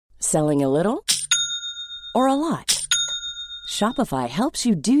Selling a little or a lot? Shopify helps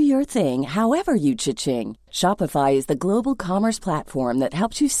you do your thing however you cha-ching. Shopify is the global commerce platform that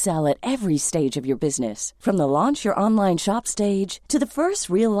helps you sell at every stage of your business. From the launch your online shop stage to the first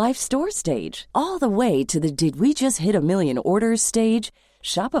real-life store stage, all the way to the did we just hit a million orders stage.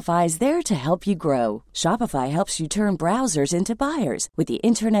 Shopify is there to help you grow. Shopify helps you turn browsers into buyers with the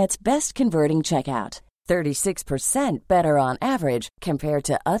internet's best converting checkout. 36% better on average compared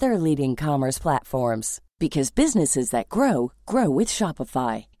to other leading commerce platforms. Because businesses that grow, grow with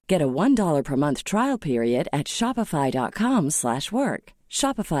Shopify. Get a $1 per month trial period at shopify.com/work.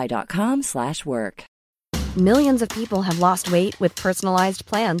 Shopify.com/work. Millions of people have lost weight with personalized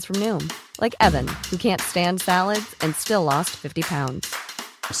plans from Noom. Like Evan, who can't stand salads and still lost 50 pounds.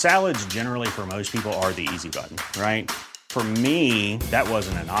 Salads generally for most people are the easy button, right? For me, that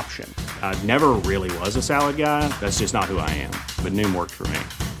wasn't an option. I never really was a salad guy. That's just not who I am. But Noom worked for me.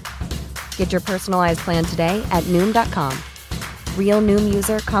 Get your personalized plan today at Noom.com. Real Noom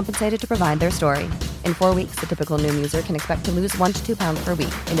user compensated to provide their story. In 4 weeks, the typical Noom user can expect to lose 1 to 2 pounds per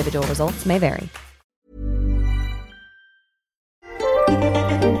week. Individual results may vary.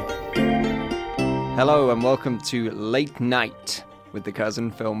 Hello and welcome to Late Night with the Cousin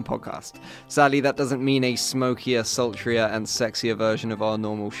Film Podcast. Sadly, that doesn't mean a smokier, sultrier and sexier version of our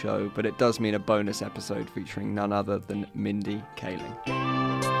normal show, but it does mean a bonus episode featuring none other than Mindy Kaling.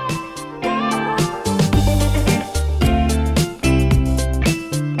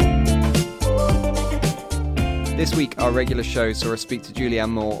 This week, our regular show saw us speak to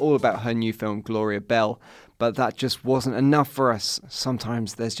Julianne Moore all about her new film, Gloria Bell, but that just wasn't enough for us.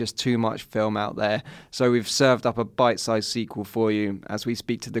 Sometimes there's just too much film out there, so we've served up a bite-sized sequel for you as we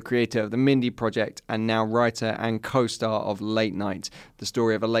speak to the creator of the Mindy Project and now writer and co-star of Late Night, the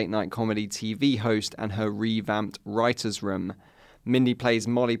story of a late-night comedy TV host and her revamped writer's room. Mindy plays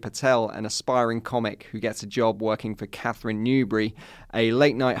Molly Patel, an aspiring comic who gets a job working for Catherine Newbury, a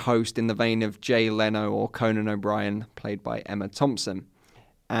late-night host in the vein of Jay Leno or Conan O'Brien, played by Emma Thompson.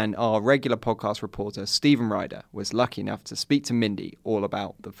 And our regular podcast reporter, Stephen Ryder, was lucky enough to speak to Mindy all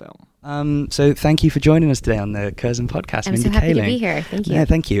about the film. So thank you for joining us today on the Curzon Podcast, I'm Mindy so happy Kaling. to be here. Thank you. Yeah,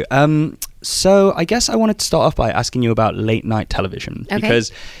 thank you. So I guess I wanted to start off by asking you about late night television. Okay.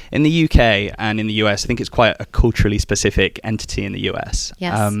 Because in the UK and in the US, I think it's quite a culturally specific entity in the US.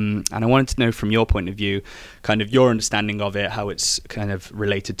 Yes. And I wanted to know from your point of view, kind of your understanding of it, how it's kind of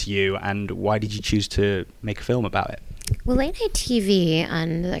related to you, and why did you choose to make a film about it? Well, late night TV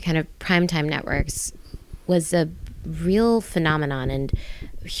on the kind of primetime networks was a real phenomenon and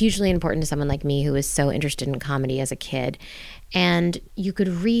hugely important to someone like me who was so interested in comedy as a kid. And you could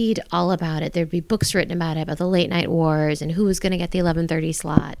read all about it. There'd be books written about it, about the late night wars and who was going to get the 11:30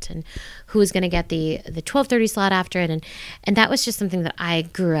 slot and who was going to get the 12:30 slot after it. And that was just something that I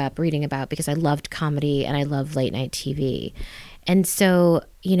grew up reading about because I loved comedy and I love late night TV. And so,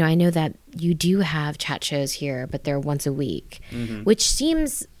 you know, I know that you do have chat shows here, but they're once a week, which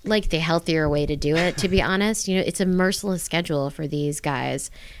seems like the healthier way to do it, to be honest. You know, it's a merciless schedule for these guys,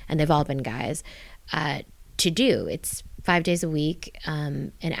 and they've all been guys, to do. It's 5 days a week,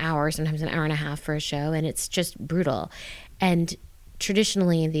 an hour, sometimes an hour and a half for a show, and it's just brutal. And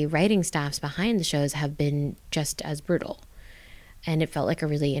traditionally, the writing staffs behind the shows have been just as brutal. And it felt like a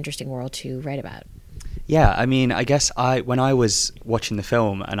really interesting world to write about. Yeah, I mean, I guess when I was watching the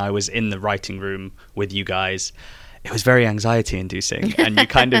film and I was in the writing room with you guys, it was very anxiety inducing. And you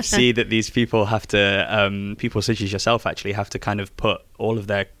kind of see that these people have to, people such as yourself actually have to kind of put all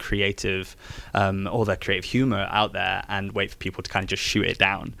their creative humor out there and wait for people to kind of just shoot it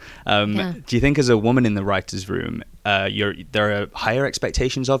down. Do you think as a woman in the writer's room, there are higher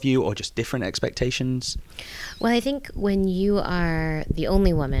expectations of you or just different expectations? Well, I think when you are the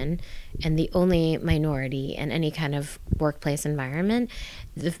only woman and the only minority in any kind of workplace environment,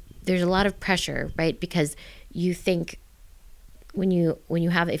 there's a lot of pressure, right? Because you think if you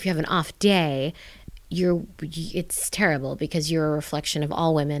have an off day, it's terrible because you're a reflection of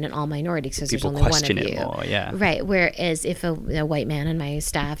all women and all minorities because there's only one of you. People question it more, yeah. Right. Whereas if a white man in my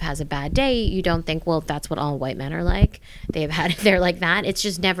staff has a bad day, you don't think, well, that's what all white men are like. They're like that. It's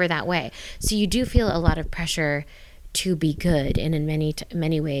just never that way. So you do feel a lot of pressure to be good and in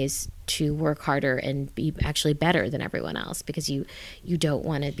many ways to work harder and be actually better than everyone else because you don't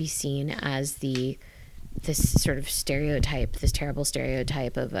want to be seen as this sort of stereotype, this terrible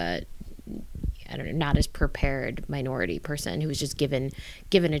stereotype of a not as prepared minority person who was just given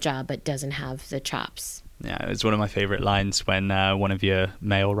a job but doesn't have the chops. Yeah, it was one of my favorite lines when one of your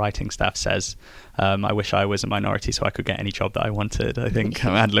male writing staff says, I wish I was a minority so I could get any job that I wanted. I think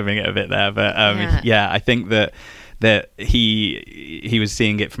I'm ad-libbing it a bit there. But I think that that he was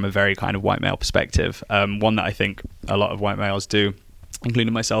seeing it from a very kind of white male perspective, one that I think a lot of white males do,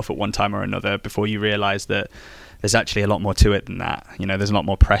 including myself at one time or another, before you realize that there's actually a lot more to it than that. There's a lot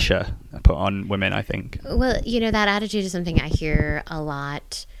more pressure put on women, I think. Well, that attitude is something I hear a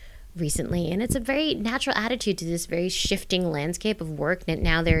lot recently, and it's a very natural attitude to this very shifting landscape of work.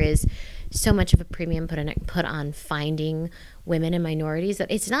 Now there is so much of a premium put on finding women and minorities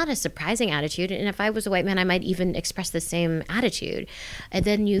that it's not a surprising attitude. And if I was a white man, I might even express the same attitude. And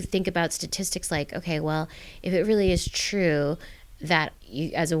then you think about statistics like, okay, well, if it really is true that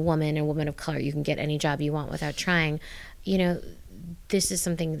you, as a woman and woman of color, you can get any job you want without trying, this is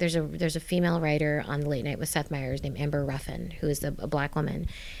something. There's a female writer on the Late Night with Seth Meyers named Amber Ruffin, who is a black woman,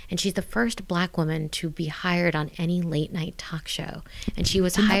 and she's the first black woman to be hired on any late night talk show. And she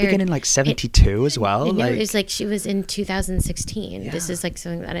was hired. Begin in like 72 as well. No, it's like she was in 2016. Yeah. This is like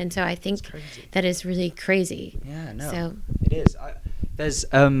something that, and so I think that is really crazy. Yeah, no, so it is. There's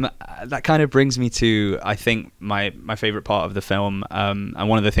that kind of brings me to, I think, my favorite part of the film, and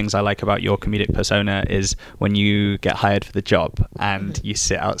one of the things I like about your comedic persona is when you get hired for the job and you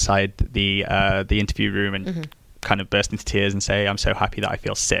sit outside the interview room and kind of burst into tears and say, "I'm so happy that I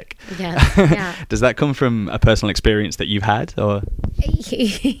feel sick." Yes, yeah. Does that come from a personal experience that you've had, or?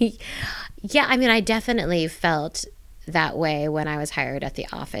 Yeah, I mean, I definitely felt that way when I was hired at the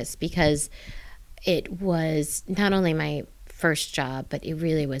office, because it was not only my first job, but it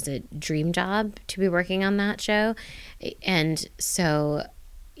really was a dream job to be working on that show. And so,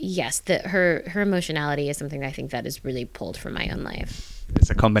 yes, her emotionality is something I think that is really pulled from my own life.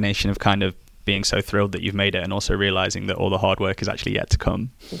 It's a combination of kind of being so thrilled that you've made it and also realizing that all the hard work is actually yet to come.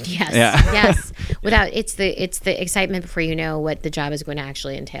 Yes, yeah. Yes. It's the excitement before you know what the job is going to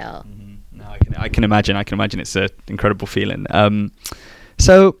actually entail. Mm-hmm. No, I can imagine. It's an incredible feeling.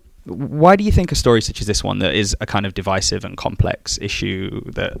 So why do you think a story such as this one, that is a kind of divisive and complex issue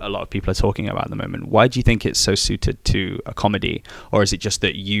that a lot of people are talking about at the moment, why do you think it's so suited to a comedy? Or is it just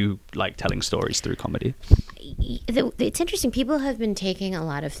that you like telling stories through comedy? It's interesting. People have been taking a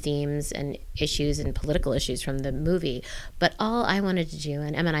lot of themes and issues and political issues from the movie, but all I wanted to do,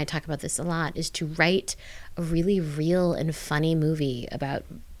 and Emma and I talk about this a lot, is to write a really real and funny movie about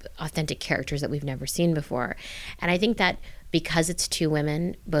authentic characters that we've never seen before. And I think that because it's two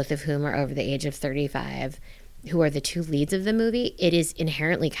women, both of whom are over the age of 35, who are the two leads of the movie, it is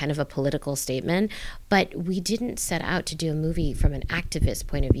inherently kind of a political statement. But we didn't set out to do a movie from an activist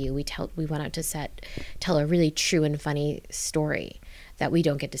point of view. We went out to tell a really true and funny story that we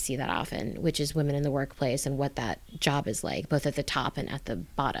don't get to see that often, which is women in the workplace and what that job is like, both at the top and at the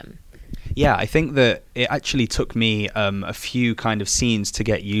bottom. Yeah, I think that it actually took me a few kind of scenes to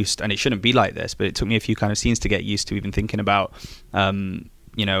get used, and it shouldn't be like this, but it took me a few kind of scenes to get used to even thinking about,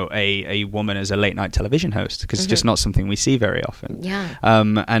 a woman as a late night television host, because it's just not something we see very often. Yeah.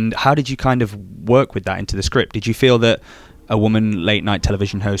 And how did you kind of work with that into the script? Did you feel that a woman late night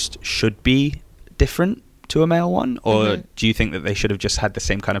television host should be different to a male one, or do you think that they should have just had the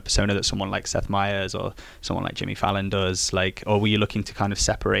same kind of persona that someone like Seth Meyers or someone like Jimmy Fallon does, or were you looking to kind of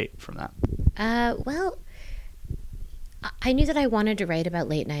separate from that? Well, I knew that I wanted to write about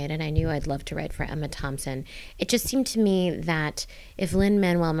late night, and I knew I'd love to write for Emma Thompson. It just seemed to me that if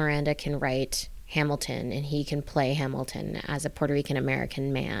Lin-Manuel Miranda can write Hamilton and he can play Hamilton as a Puerto Rican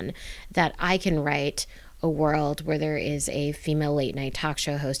American man, that I can write a world where there is a female late night talk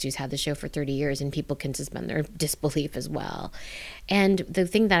show host who's had the show for 30 years and people can suspend their disbelief as well. And the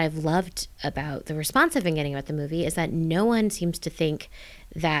thing that I've loved about the response I've been getting about the movie is that no one seems to think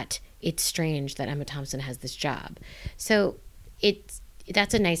that it's strange that Emma Thompson has this job. So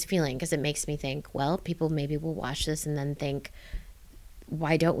that's a nice feeling, because it makes me think, well, people maybe will watch this and then think,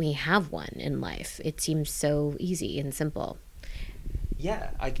 why don't we have one in life? It seems so easy and simple. Yeah,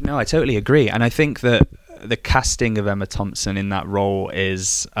 I totally agree. And I think that the casting of Emma Thompson in that role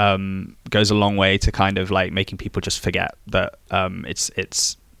is goes a long way to kind of like making people just forget that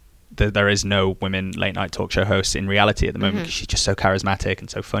there is no women late night talk show hosts in reality at the moment, because she's just so charismatic and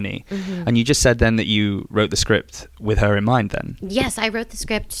so funny. And you just said then that you wrote the script with her in mind then. Yes, I wrote the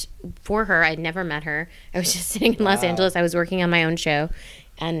script for her. I'd never met her. I was just sitting in Los Angeles. I was working on my own show,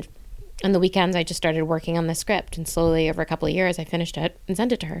 and on the weekends I just started working on the script, and slowly over a couple of years I finished it and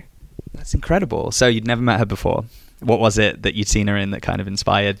sent it to her. That's incredible. So you'd never met her before. What was it that you'd seen her in that kind of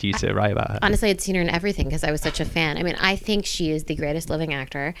inspired you to write about her? Honestly, I'd seen her in everything because I was such a fan. I mean, I think she is the greatest living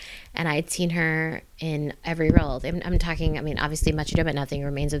actor, and I'd seen her in every role. I'm talking, I mean, obviously Much Ado About Nothing,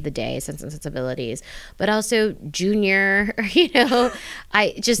 Remains of the Day, Sense and Sensibilities, but also Junior,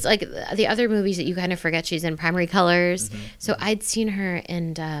 I just like the other movies that you kind of forget she's in, Primary Colors. So I'd seen her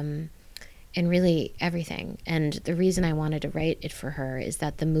in really everything. And the reason I wanted to write it for her is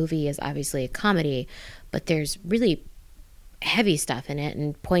that the movie is obviously a comedy, but there's really heavy stuff in it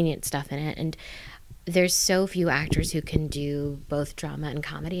and poignant stuff in it. And there's so few actors who can do both drama and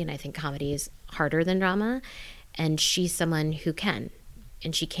comedy. And I think comedy is harder than drama. And she's someone who can.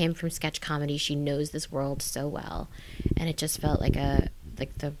 And she came from sketch comedy. She knows this world so well. And it just felt like the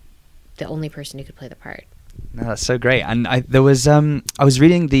only person who could play the part. No, that's so great. And I was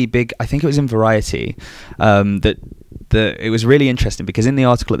reading I think it was in Variety, that it was really interesting because in the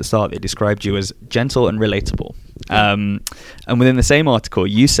article at the start they described you as gentle and relatable. And within the same article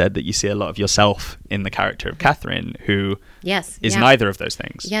you said that you see a lot of yourself in the character of Catherine, who is neither of those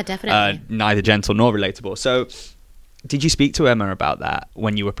things. Yeah, definitely. Neither gentle nor relatable. So did you speak to Emma about that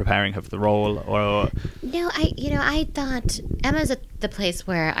when you were preparing her for the role, or? No, I thought Emma's at the place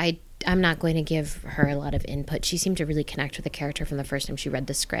where I'm not going to give her a lot of input. She seemed to really connect with the character from the first time she read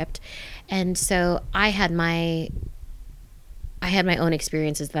the script. And so I had my own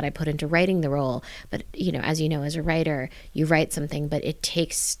experiences that I put into writing the role. But, as you know, as a writer, you write something, but it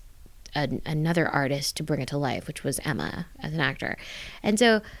takes another artist to bring it to life, which was Emma as an actor. And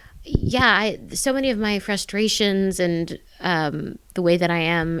so, so many of my frustrations and the way that I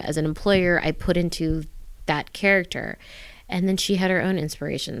am as an employer, I put into that character. And then she had her own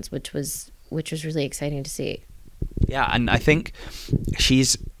inspirations, which was really exciting to see. Yeah, and I think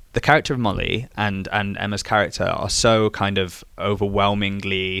the character of Molly and Emma's character are so kind of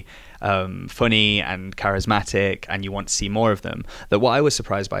overwhelmingly funny and charismatic, and you want to see more of them, that what I was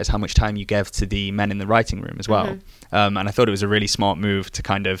surprised by is how much time you gave to the men in the writing room as well. And I thought it was a really smart move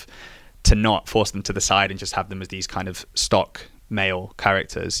to not force them to the side and just have them as these kind of stock male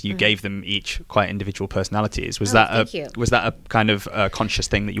characters. You gave them each quite individual personalities. Was that a kind of conscious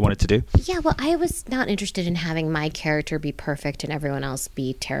thing that you wanted to do? Yeah, well, I was not interested in having my character be perfect and everyone else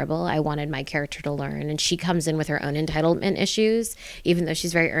be terrible. I wanted my character to learn, and she comes in with her own entitlement issues, even though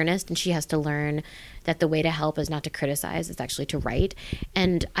she's very earnest, and she has to learn that the way to help is not to criticize, it's actually to write.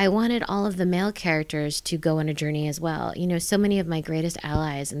 And I wanted all of the male characters to go on a journey as well. So many of my greatest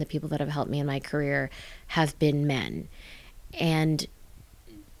allies and the people that have helped me in my career have been men. And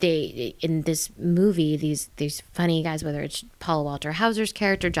they, in this movie, these funny guys, whether it's Paul Walter Hauser's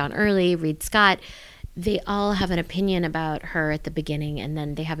character, John Early, Reed Scott, they all have an opinion about her at the beginning, and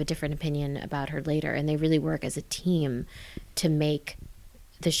then they have a different opinion about her later, and they really work as a team to make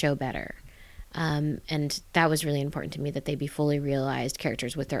the show better. And that was really important to me, that they be fully realized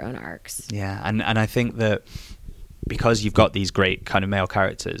characters with their own arcs. Yeah, and I think that because you've got these great kind of male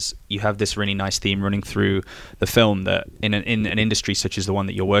characters, you have this really nice theme running through the film, that in an industry such as the one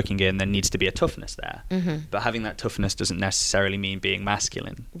that you're working in, there needs to be a toughness there. But having that toughness doesn't necessarily mean being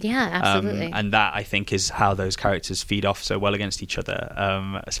masculine. Yeah, absolutely. And that, I think, is how those characters feed off so well against each other,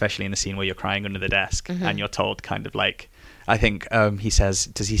 especially in the scene where you're crying under the desk and you're told kind of like, I think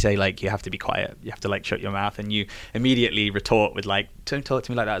does he say like, you have to be quiet, you have to like shut your mouth, and you immediately retort with like, don't talk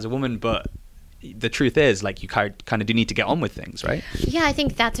to me like that as a woman. But the truth is, like, you kind of do need to get on with things, right? Yeah, I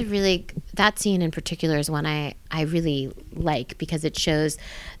think that scene in particular is one I really like, because it shows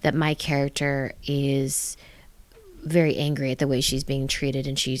that my character is very angry at the way she's being treated,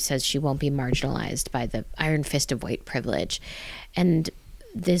 and she says she won't be marginalized by the iron fist of white privilege. And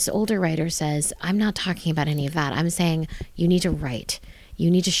this older writer says, I'm not talking about any of that. I'm saying you need to write.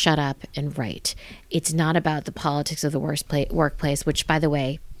 You need to shut up and write. It's not about the politics of the workplace, which, by the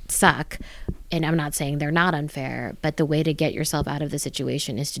way, suck. And I'm not saying they're not unfair, but the way to get yourself out of the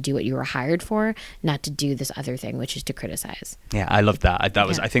situation is to do what you were hired for, not to do this other thing, which is to criticize. Yeah, I love that.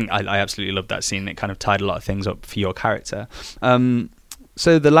 I think I absolutely loved that scene. It kind of tied a lot of things up for your character.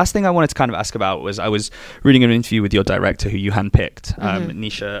 So the last thing I wanted to kind of ask about was, I was reading an interview with your director, who you handpicked,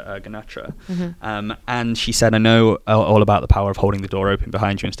 Nisha Ganatra, and she said, I know all about the power of holding the door open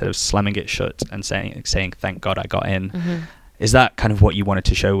behind you instead of slamming it shut and saying thank God I got in. Is that kind of what you wanted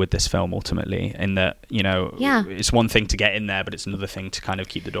to show with this film ultimately, in that, it's one thing to get in there, but it's another thing to kind of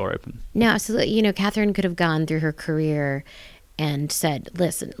keep the door open? No, absolutely. Catherine could have gone through her career and said,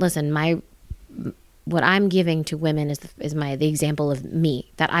 listen, what I'm giving to women is the example of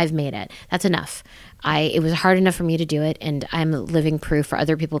me, that I've made it. That's enough. It was hard enough for me to do it, and I'm living proof for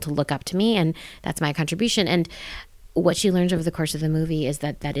other people to look up to me, and that's my contribution. And what she learns over the course of the movie is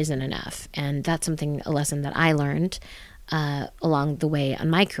that isn't enough. And that's a lesson that I learned along the way on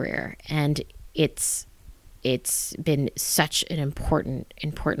my career, and it's been such an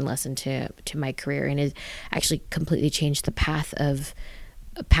important lesson to my career, and it actually completely changed the path of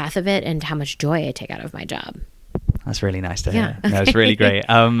it and how much joy I take out of my job. That's really nice to hear. No, it's really great.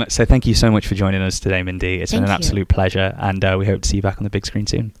 So thank you so much for joining us today, Mindy. It's been an absolute pleasure, and we hope to see you back on the big screen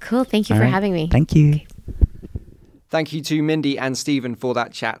soon. Cool. Thank you for having me. Thank you. Okay. Thank you to Mindy and Stephen for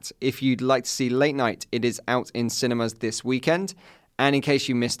that chat. If you'd like to see Late Night, it is out in cinemas this weekend. And in case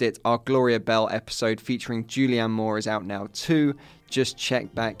you missed it, our Gloria Bell episode featuring Julianne Moore is out now too. Just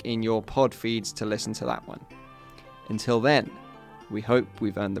check back in your pod feeds to listen to that one. Until then, we hope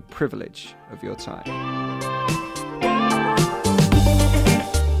we've earned the privilege of your time.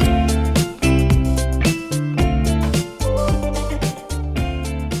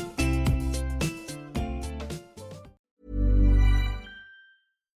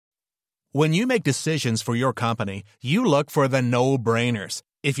 When you make decisions for your company, you look for the no-brainers.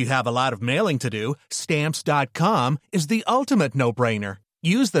 If you have a lot of mailing to do, Stamps.com is the ultimate no-brainer.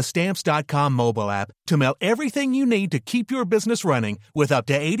 Use the Stamps.com mobile app to mail everything you need to keep your business running with up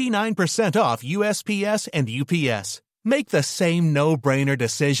to 89% off USPS and UPS. Make the same no-brainer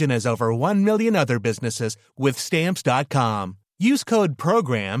decision as over 1 million other businesses with Stamps.com. Use code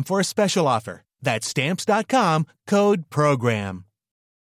PROGRAM for a special offer. That's Stamps.com, code PROGRAM.